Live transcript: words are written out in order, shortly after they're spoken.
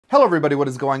Hello everybody, what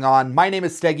is going on? My name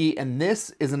is Steggy, and this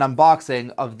is an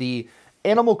unboxing of the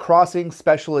Animal Crossing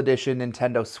Special Edition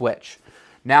Nintendo Switch.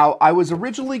 Now, I was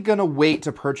originally going to wait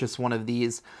to purchase one of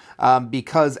these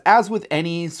because as with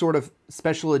any sort of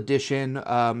special edition,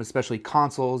 especially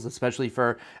consoles, especially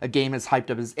for a game as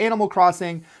hyped up as Animal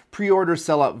Crossing, pre-orders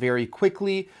sell out very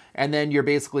quickly, and then you're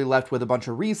basically left with a bunch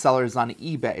of resellers on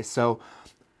eBay. So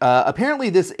apparently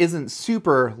this isn't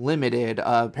super limited.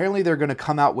 Apparently they're going to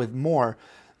come out with more.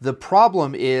 The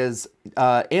problem is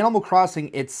Animal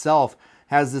Crossing itself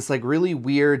has this like really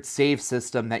weird save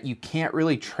system that you can't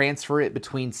really transfer it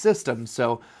between systems.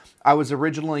 So I was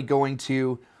originally going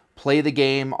to play the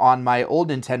game on my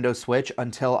old Nintendo Switch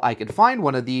until I could find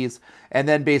one of these and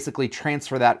then basically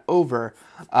transfer that over.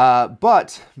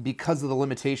 But because of the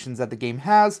limitations that the game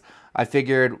has, I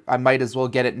figured I might as well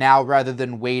get it now rather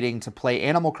than waiting to play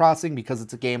Animal Crossing because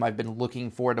it's a game I've been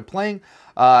looking forward to playing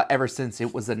ever since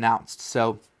it was announced.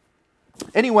 So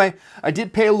anyway, I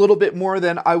did pay a little bit more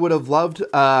than I would have loved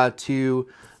to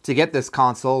get this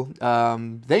console.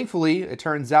 Thankfully, it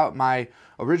turns out my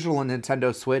original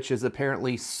Nintendo Switch is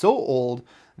apparently so old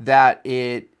that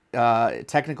it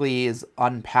technically is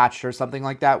unpatched or something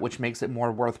like that, which makes it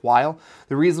more worthwhile.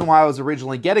 The reason why I was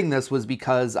originally getting this was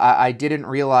because I didn't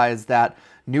realize that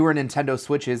newer Nintendo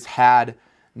Switches had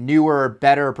newer,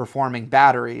 better performing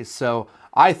batteries. So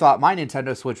I thought my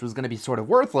Nintendo Switch was going to be sort of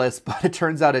worthless, but it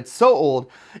turns out it's so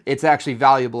old, it's actually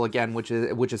valuable again, which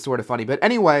is sort of funny. But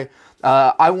anyway,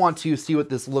 I want to see what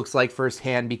this looks like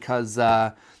firsthand because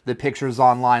the pictures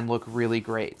online look really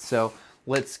great. So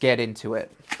let's get into it.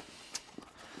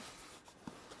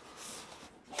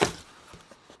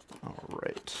 All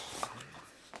right.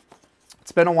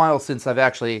 It's been a while since I've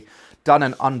actually done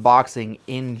an unboxing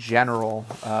in general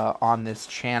on this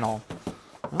channel.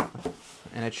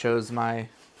 And it shows my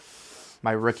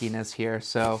rookiness here.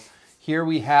 So here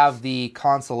we have the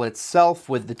console itself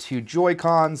with the two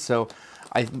Joy-Cons. So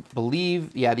I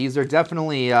believe, yeah, these are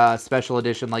definitely special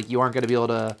edition. Like you aren't going to be able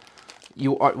to,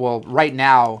 well, right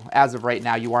now, as of right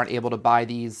now, you aren't able to buy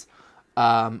these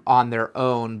on their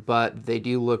own, but they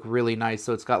do look really nice.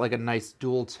 So it's got like a nice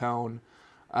dual tone.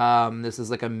 This is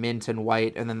like a mint and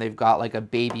white, and then they've got like a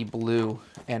baby blue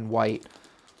and white.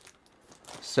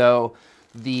 So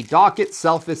the dock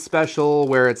itself is special,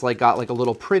 where it's like got like a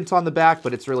little print on the back,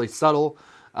 but it's really subtle.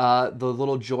 The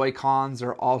little Joy-Cons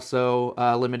are also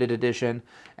limited edition,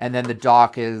 and then the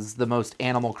dock is the most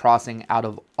Animal Crossing out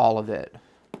of all of it.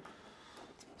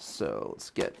 So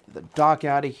let's get the dock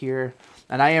out of here.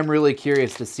 And I am really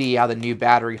curious to see how the new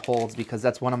battery holds, because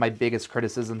that's one of my biggest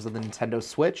criticisms of the Nintendo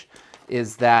Switch,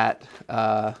 is that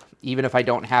even if I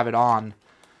don't have it on,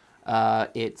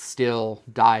 it still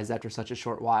dies after such a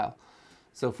short while.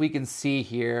 So if we can see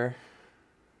here,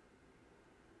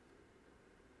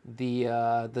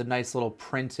 the nice little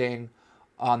printing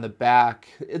on the back,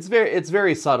 it's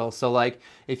very subtle. So like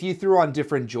if you threw on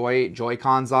different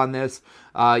Joy-Cons on this,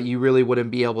 you really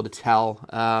wouldn't be able to tell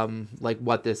like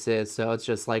what this is. So it's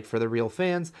just like for the real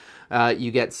fans,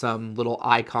 you get some little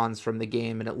icons from the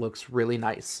game and it looks really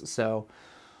nice. So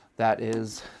that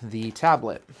is the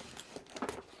tablet.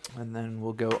 And then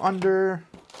we'll go under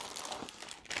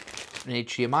an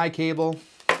HDMI cable,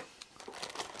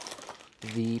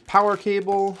 the power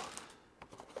cable,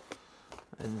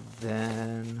 and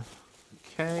then,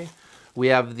 okay, we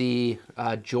have the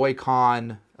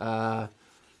Joy-Con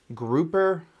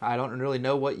grouper. I don't really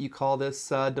know what you call this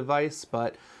device,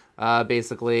 but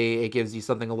basically it gives you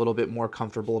something a little bit more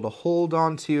comfortable to hold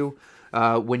onto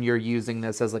when you're using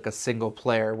this as like a single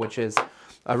player, which is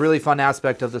a really fun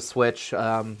aspect of the Switch. You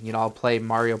know, I'll play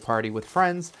Mario Party with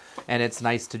friends, and it's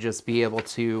nice to just be able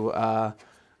to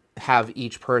have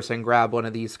each person grab one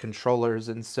of these controllers.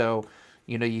 And so,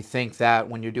 you know, you think that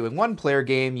when you're doing one-player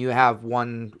game, you have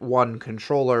one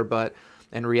controller, but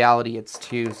in reality, it's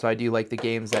two. So I do like the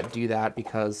games that do that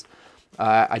because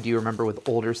I do remember with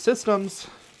older systems,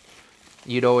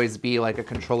 you'd always be like a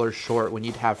controller short when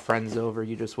you'd have friends over.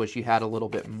 You just wish you had a little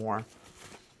bit more.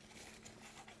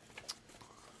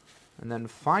 And then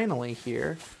finally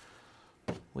here,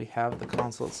 we have the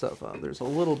console itself. There's a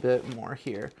little bit more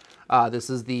here.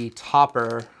 This is the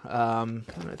topper. And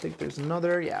I think there's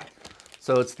another, yeah.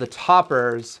 So it's the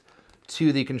toppers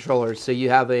to the controllers. So you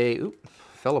have a, oop,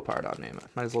 fell apart on me.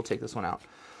 Might as well take this one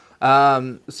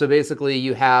out. So basically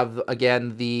you have,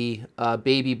 again, the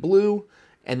baby blue,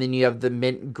 and then you have the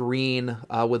mint green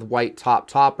with white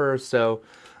topper. So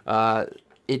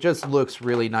it just looks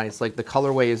really nice. Like the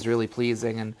colorway is really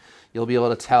pleasing, and you'll be able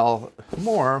to tell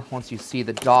more once you see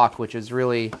the dock, which is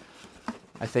really,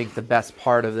 I think, the best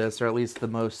part of this, or at least the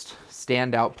most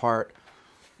standout part.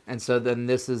 And so then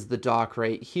this is the dock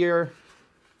right here.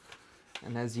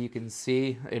 And as you can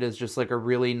see, it is just like a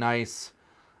really nice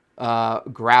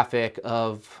graphic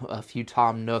of a few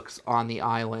Tom Nooks on the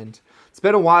island. It's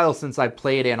been a while since I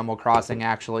played Animal Crossing,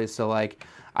 actually, so like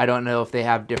I don't know if they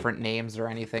have different names or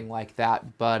anything like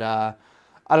that, but I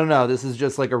don't know. This is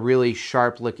just like a really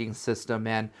sharp-looking system,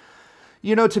 and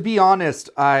you know, to be honest,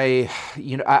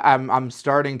 I'm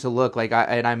starting to look like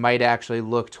I might actually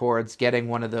look towards getting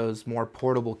one of those more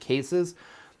portable cases.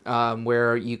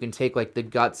 Where you can take like the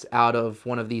guts out of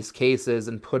one of these cases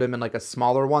and put them in like a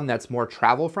smaller one that's more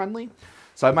travel friendly.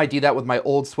 So I might do that with my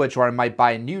old Switch, or I might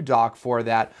buy a new dock for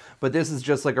that. But this is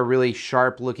just like a really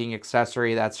sharp looking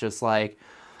accessory that's just like,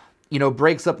 you know,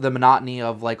 breaks up the monotony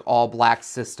of like all black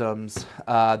systems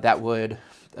that would,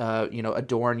 you know,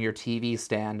 adorn your TV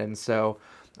stand. And so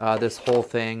this whole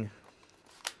thing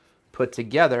put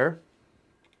together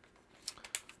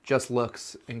just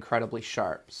looks incredibly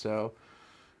sharp. So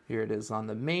here it is on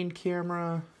the main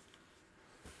camera,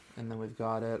 and then we've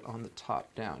got it on the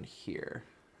top down here.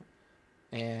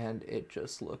 And it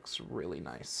just looks really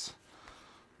nice.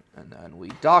 And then we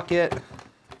dock it.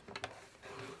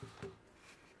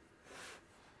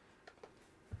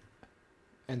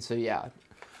 And so yeah,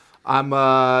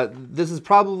 this is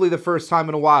probably the first time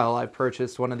in a while I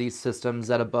purchased one of these systems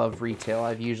at above retail.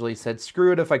 I've usually said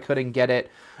screw it if I couldn't get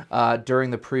it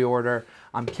during the pre-order.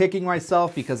 I'm kicking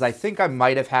myself because I think I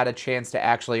might have had a chance to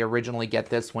actually originally get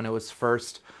this when it was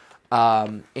first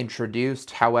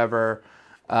introduced. However,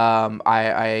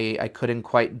 I couldn't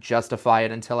quite justify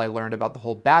it until I learned about the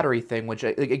whole battery thing, which,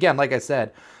 again, like I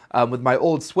said, with my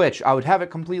old Switch, I would have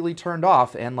it completely turned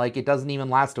off, and like it doesn't even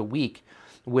last a week,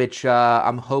 which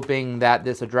I'm hoping that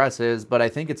this addresses, but I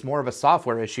think it's more of a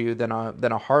software issue than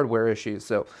a hardware issue,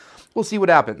 so we'll see what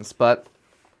happens. But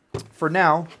for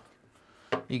now,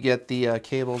 you get the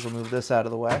cables. I'll move this out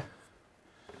of the way.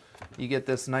 You get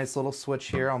this nice little switch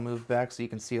here. I'll move back so you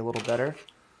can see a little better.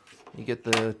 You get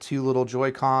the two little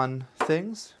Joy-Con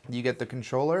things. You get the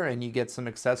controller, and you get some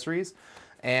accessories,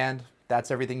 and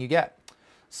that's everything you get.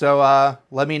 So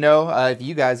let me know if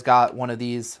you guys got one of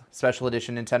these special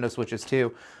edition Nintendo Switches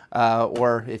too,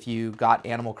 or if you got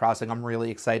Animal Crossing. I'm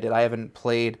really excited. I haven't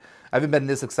been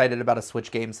this excited about a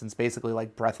Switch game since basically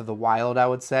like Breath of the Wild, I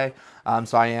would say.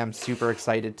 So I am super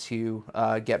excited to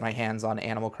get my hands on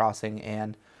Animal Crossing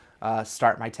and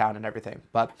start my town and everything.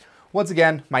 But once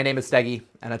again, my name is Steggy,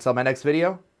 and until my next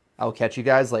video, I'll catch you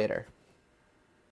guys later.